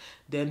scratch?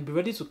 Then be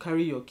ready to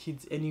carry your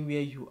kids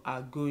anywhere you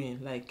are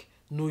going. Like,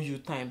 know you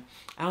time.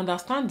 I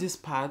understand this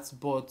part,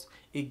 but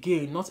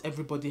again, not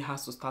everybody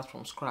has to start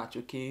from scratch.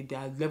 Okay, there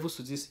are levels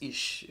to this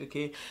ish.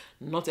 Okay,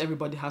 not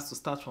everybody has to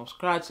start from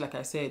scratch. Like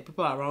I said,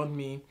 people around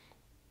me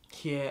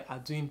here are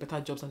doing better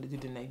jobs than they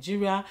did in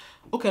Nigeria.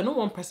 Okay, I know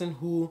one person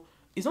who,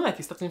 it's not like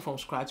he's starting from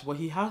scratch, but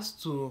he has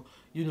to,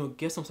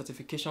 get some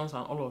certifications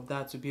and all of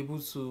that to be able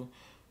to,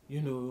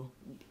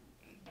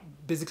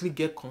 basically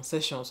get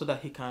concessions so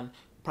that he can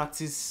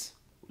practice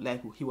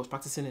like he was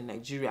practicing in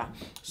Nigeria.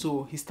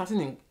 So he's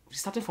starting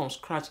from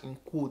scratch, in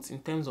quotes, in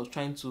terms of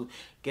trying to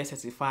get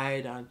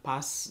certified and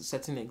pass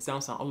certain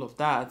exams and all of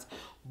that.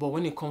 But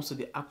when it comes to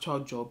the actual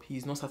job,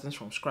 he's not starting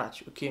from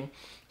scratch. Okay,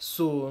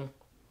 so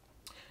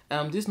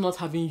this not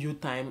having you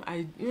time,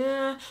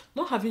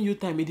 not having you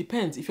time, it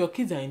depends. If your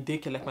kids are in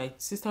daycare, like my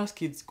sister's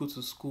kids go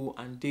to school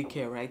and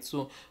daycare, right?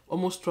 So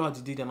almost throughout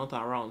the day they're not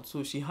around,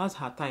 so she has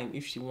her time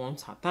if she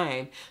wants her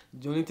time.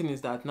 The only thing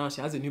is that now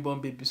she has a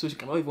newborn baby, so she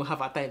cannot even have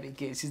her time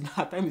again.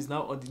 Her time is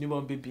now on the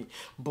newborn baby.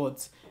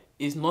 But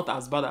it's not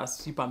as bad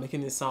as people are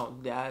making it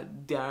sound. There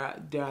are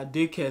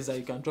daycares that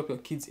you can drop your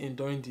kids in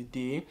during the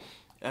day.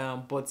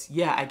 But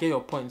yeah, I get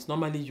your point.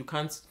 Normally you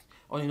can't,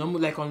 on a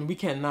normal, like on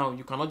weekend now,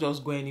 you cannot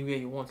just go anywhere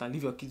you want and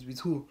leave your kids with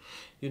who,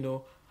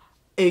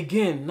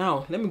 Again,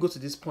 now let me go to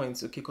this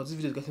point, okay, because this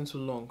video is getting too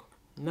long.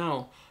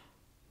 Now,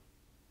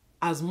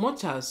 as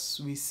much as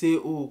we say,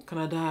 oh,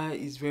 Canada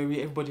is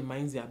everybody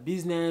minds their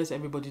business,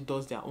 everybody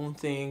does their own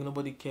thing,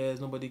 nobody cares,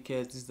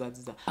 this,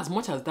 that. As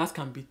much as that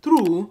can be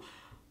true,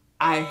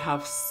 I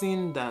have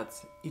seen that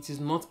it is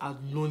not as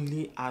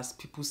lonely as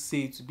people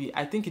say it to be.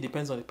 I think it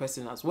depends on the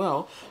person as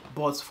well.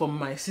 But for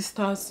my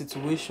sister's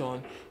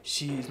situation,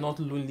 she is not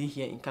lonely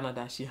here in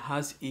Canada. She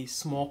has a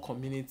small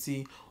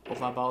community of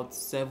about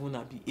 7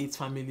 or 8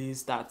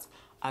 families that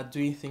are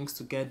doing things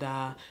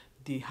together.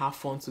 They have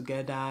fun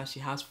together.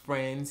 She has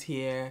friends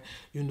here,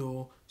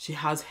 she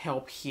has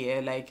help here.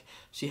 Like,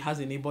 she has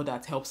a neighbor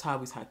that helps her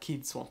with her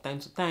kids from time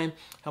to time,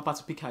 help her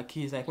to pick her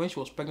kids. Like, when she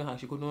was pregnant and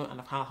she couldn't,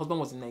 and her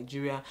husband was in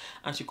Nigeria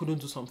and she couldn't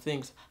do some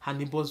things, her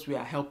neighbors were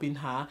helping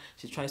her.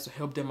 She tries to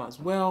help them as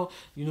well.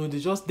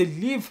 They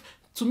live,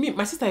 to me,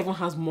 my sister even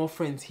has more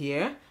friends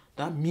here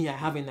than me I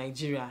have in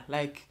Nigeria.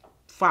 Like,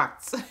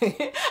 facts.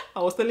 I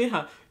was telling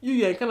her,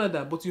 you're in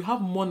Canada, but you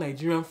have more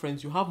Nigerian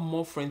friends, you have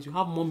more friends, you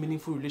have more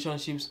meaningful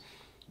relationships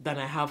than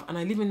I have, and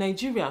I live in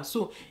Nigeria.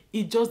 So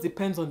it just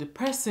depends on the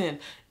person.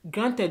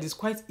 Granted, it's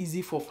quite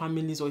easy for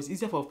families, or it's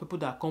easier for people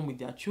that come with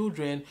their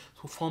children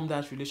to form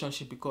that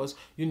relationship, because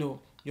your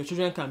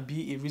children can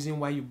be a reason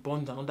why you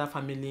bond another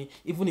family.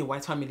 Even a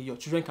white family, your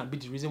children can be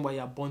the reason why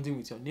you're bonding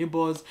with your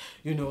neighbors.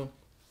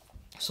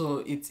 So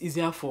it's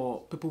easier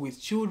for people with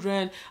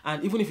children.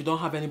 And even if you don't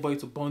have anybody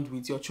to bond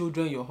with, your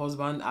children, your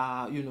husband,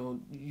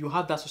 you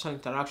have that social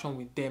interaction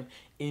with them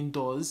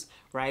indoors,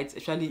 right?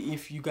 Especially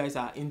if you guys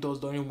are indoors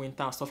during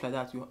winter and stuff like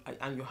that,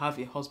 and you have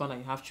a husband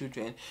and you have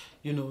children,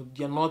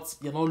 you're not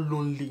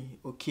lonely,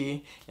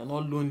 okay? You're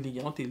not lonely,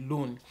 you're not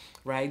alone,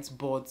 right?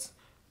 But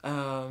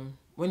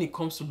when it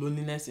comes to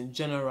loneliness in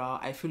general,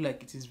 I feel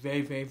like it is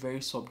very, very, very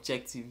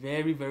subjective.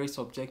 Very, very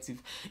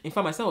subjective. In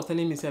fact, my son was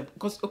telling me,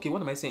 because, okay,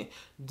 what am I saying?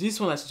 This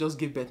one that she just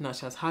gave birth now,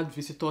 she has had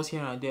visitors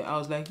here and there. I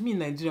was like, me in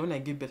Nigeria, when I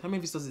gave birth, how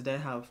many visitors did I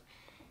have?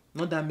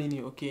 Not that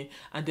many, okay?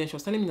 And then she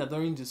was telling me that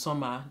during the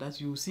summer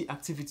that you see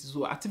activities,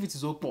 so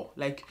activities open,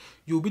 like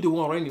you'll be the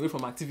one running away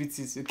from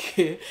activities,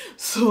 okay?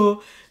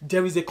 So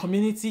there is a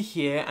community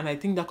here, and I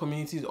think that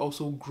community is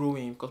also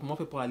growing because more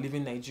people are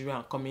leaving Nigeria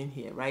and coming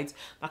here, right?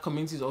 That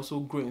community is also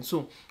growing.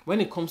 So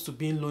when it comes to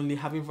being lonely,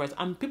 having friends,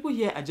 and people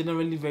here are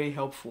generally very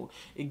helpful.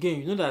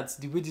 Again, you know that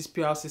the way this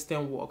PR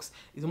system works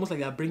is almost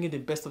like they're bringing the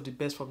best of the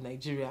best from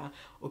Nigeria,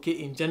 okay?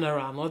 In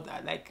general, not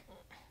like,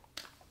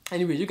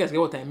 anyway, you guys get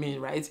what I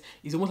mean, right?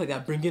 It's almost like they're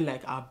bringing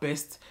like our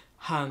best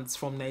hands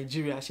from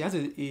Nigeria. She has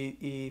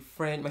a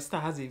friend, my sister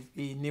has a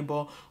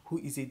neighbor who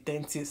is a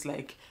dentist,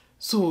 like,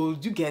 so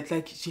you get,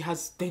 like, she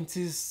has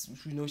dentists,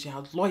 she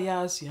has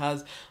lawyers, she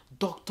has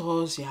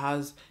doctors, she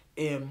has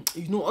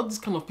you know, all these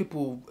kind of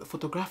people,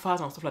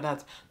 photographers and stuff like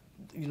that,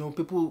 you know,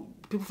 people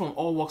from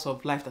all walks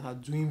of life that are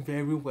doing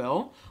very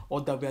well,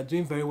 or that we are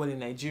doing very well in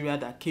Nigeria,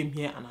 that came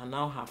here and are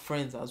now her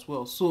friends as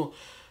well. So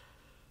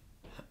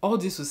all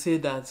this to say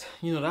that,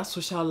 you know, that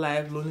social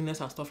life,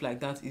 loneliness and stuff like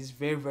that is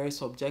very, very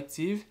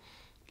subjective.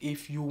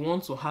 If you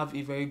want to have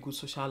a very good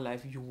social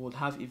life, you would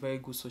have a very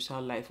good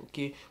social life,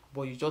 okay?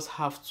 But you just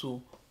have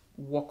to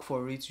work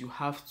for it. You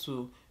have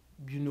to,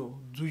 you know,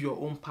 do your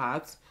own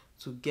part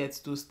to get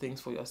those things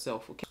for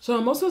yourself, okay? So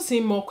I'm also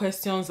seeing more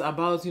questions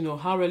about, you know,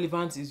 how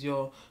relevant is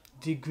your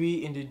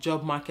degree in the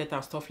job market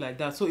and stuff like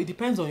that. So it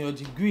depends on your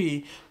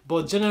degree,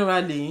 but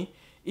generally,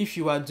 if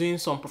you are doing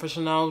some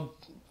professional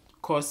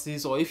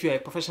courses, or if you're a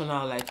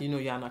professional, like, you know,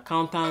 you're an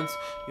accountant,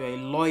 you're a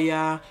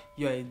lawyer,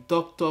 you're a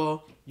doctor,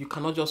 you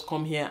cannot just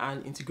come here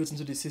and integrate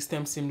into the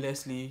system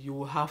seamlessly. You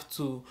will have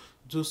to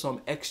do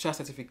some extra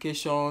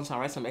certifications and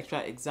write some extra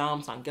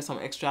exams and get some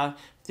extra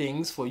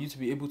things for you to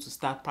be able to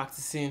start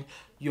practicing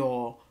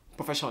your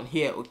profession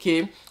here,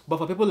 okay? But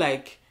for people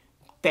like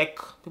tech,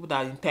 people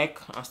that are in tech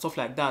and stuff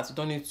like that, you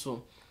don't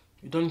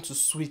need to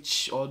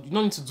switch, or you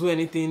don't need to do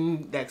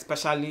anything like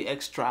especially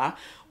extra.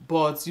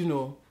 But you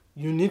know,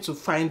 you need to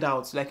find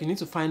out, like, you need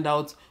to find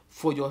out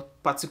for your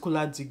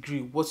particular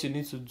degree what you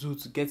need to do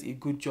to get a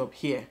good job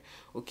here,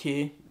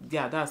 okay?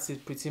 Yeah, that's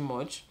it pretty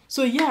much.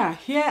 So yeah,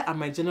 here are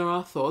my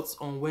general thoughts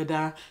on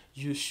whether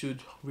you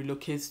should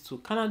relocate to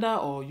Canada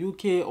or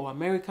UK or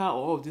America or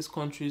all of these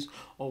countries,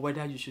 or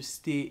whether you should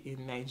stay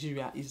in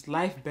Nigeria. Is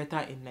life better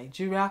in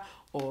Nigeria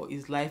or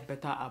is life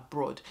better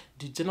abroad?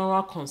 The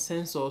general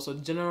consensus, or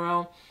the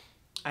general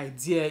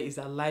idea, is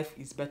that life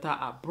is better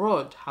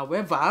abroad.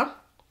 However,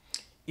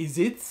 is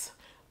it?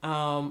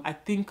 I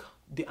think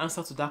the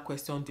answer to that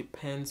question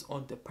depends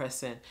on the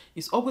person.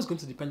 It's always going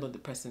to depend on the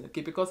person,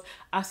 okay? Because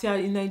as you are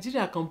in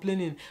Nigeria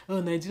complaining, oh,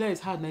 Nigeria is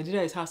hard,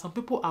 Nigeria is hard, some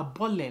people are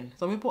balling,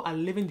 some people are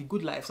living the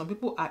good life, some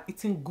people are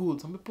eating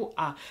good, some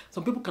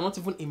people cannot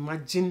even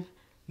imagine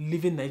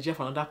leaving Nigeria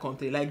for another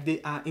country. Like,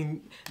 they are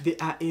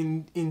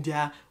in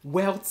their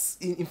wealth.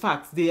 In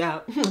fact, they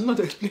are I'm not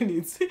explaining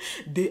it.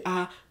 They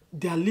are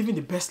living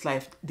the best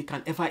life they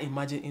can ever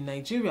imagine in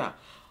Nigeria.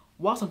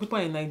 While some people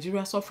are in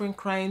Nigeria suffering,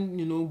 crying,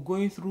 you know,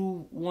 going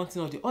through one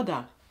thing or the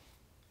other.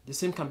 The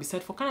same can be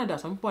said for Canada.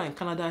 Some people are in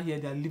Canada here,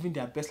 they are living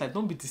their best life.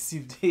 Don't be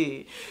deceived.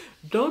 Hey,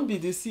 don't be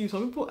deceived.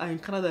 Some people are in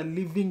Canada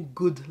living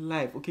good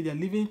life, okay? They're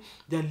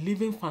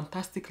living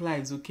fantastic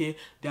lives, okay?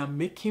 They are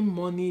making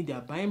money, they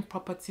are buying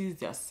properties,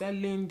 they are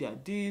selling, they are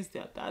this,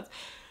 they are that.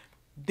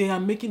 They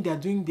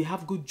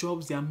have good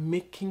jobs, they are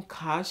making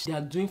cash, they are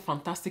doing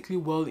fantastically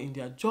well in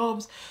their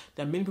jobs.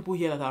 There are many people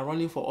here that are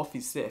running for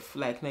office,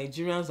 like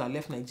Nigerians that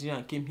left Nigeria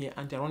and came here,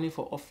 and they're running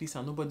for office,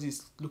 and nobody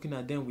is looking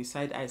at them with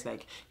side eyes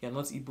like, you're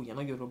not Igbo, you're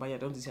not Yoruba, you're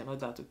not this, you're not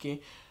that, okay?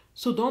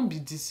 So don't be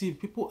deceived.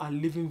 People are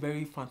living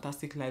very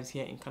fantastic lives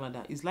here in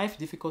Canada. Is life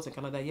difficult in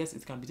Canada? Yes,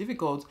 it can be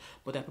difficult,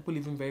 but there are people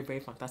living very, very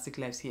fantastic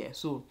lives here.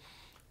 So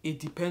it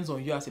depends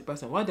on you as a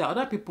person. While there are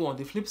other people on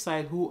the flip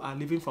side who are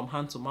living from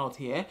hand to mouth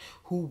here,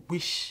 who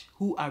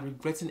are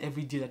regretting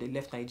every day that they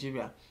left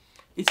Nigeria.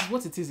 It is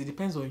what it is. It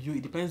depends on you.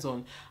 It depends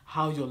on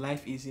how your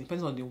life is. It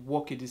depends on the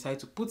work you decide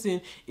to put in.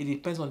 It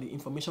depends on the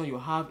information you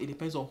have. It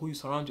depends on who you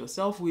surround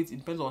yourself with. It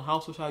depends on how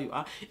social you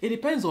are. It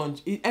depends on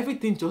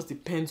everything. Just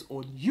depends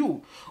on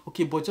you,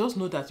 okay? But just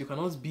know that you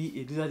cannot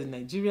be a lizard in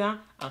Nigeria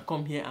and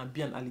come here and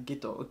be an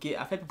alligator, okay?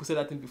 I've heard people say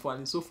that thing before,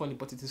 and it's so funny,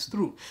 but it is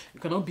true.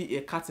 You cannot be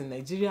a cat in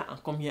Nigeria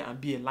and come here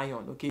and be a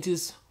lion, okay? It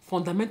is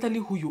fundamentally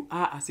who you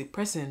are as a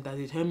person that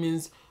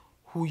determines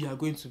who you are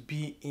going to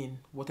be in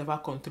whatever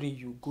country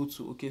you go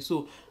to, okay?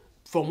 So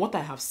from what I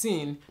have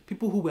seen,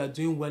 people who were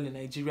doing well in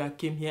Nigeria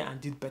came here and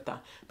did better.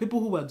 People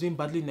who were doing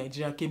badly in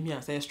Nigeria came here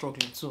and started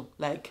struggling too.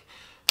 Like,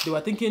 they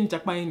were thinking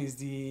Japan is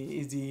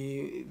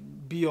the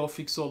be-all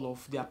fix-all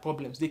of their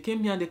problems. They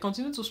came here and they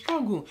continue to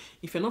struggle.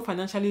 If you're not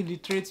financially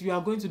literate, you are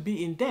going to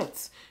be in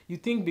debt. You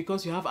think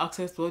because you have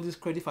access to all this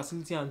credit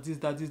facility and this,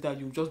 that,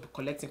 you just be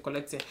collecting.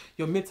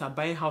 Your mates are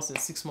buying house in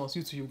 6 months.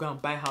 You go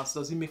and buy house.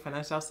 Does it make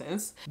financial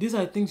sense? These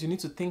are things you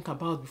need to think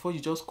about before you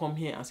just come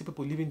here and see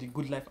people living the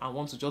good life and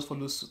want to just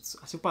follow suit.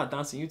 As people are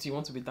dancing, you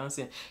want to be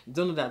dancing. You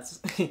don't know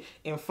that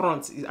in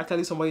front is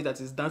actually somebody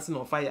that is dancing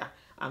on fire,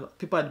 and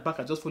people at the back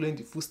are just following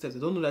the footsteps. They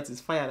don't know that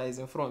it's fire that is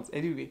in front.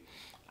 Anyway,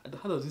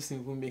 how does this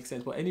even make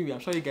sense? But anyway, I'm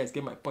sure you guys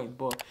get my point.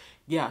 But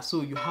yeah,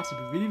 so you have to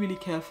be really, really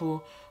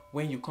careful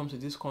when you come to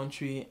this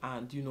country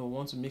and, you know,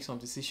 want to make some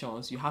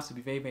decisions. You have to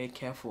be very, very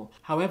careful.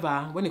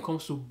 However, when it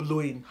comes to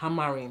blowing,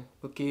 hammering,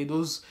 okay,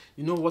 those,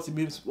 you know what it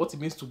means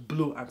to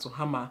blow and to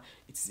hammer.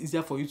 It's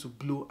easier for you to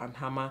blow and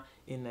hammer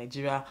in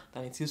Nigeria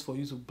than it is for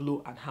you to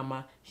blow and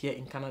hammer here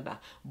in Canada.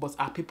 But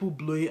are people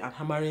blowing and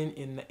hammering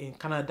in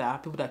Canada?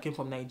 People that came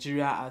from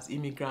Nigeria as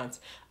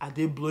immigrants, are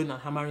they blowing and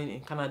hammering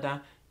in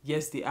Canada?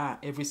 Yes, they are,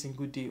 every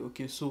single day,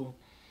 okay? So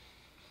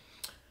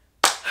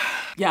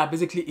yeah,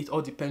 basically it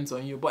all depends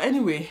on you. But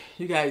anyway,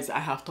 you guys, I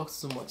have talked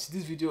so much.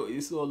 This video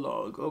is so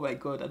long. Oh my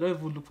god, I don't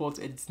even look forward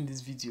to editing this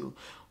video,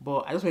 but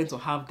I just wanted to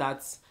have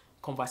that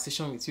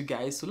conversation with you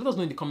guys. So let us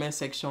know in the comment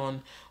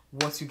section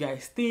what you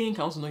guys think.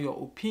 I want to know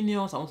your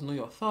opinions. I want to know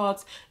your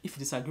thoughts. If you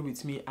disagree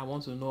with me, I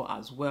want to know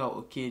as well.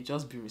 Okay,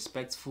 just be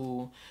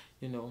respectful.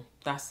 You know,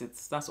 that's it.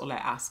 That's all I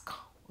ask.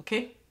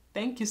 Okay,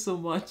 thank you so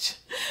much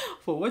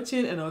for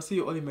watching, and I'll see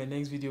you all in my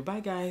next video. Bye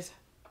guys.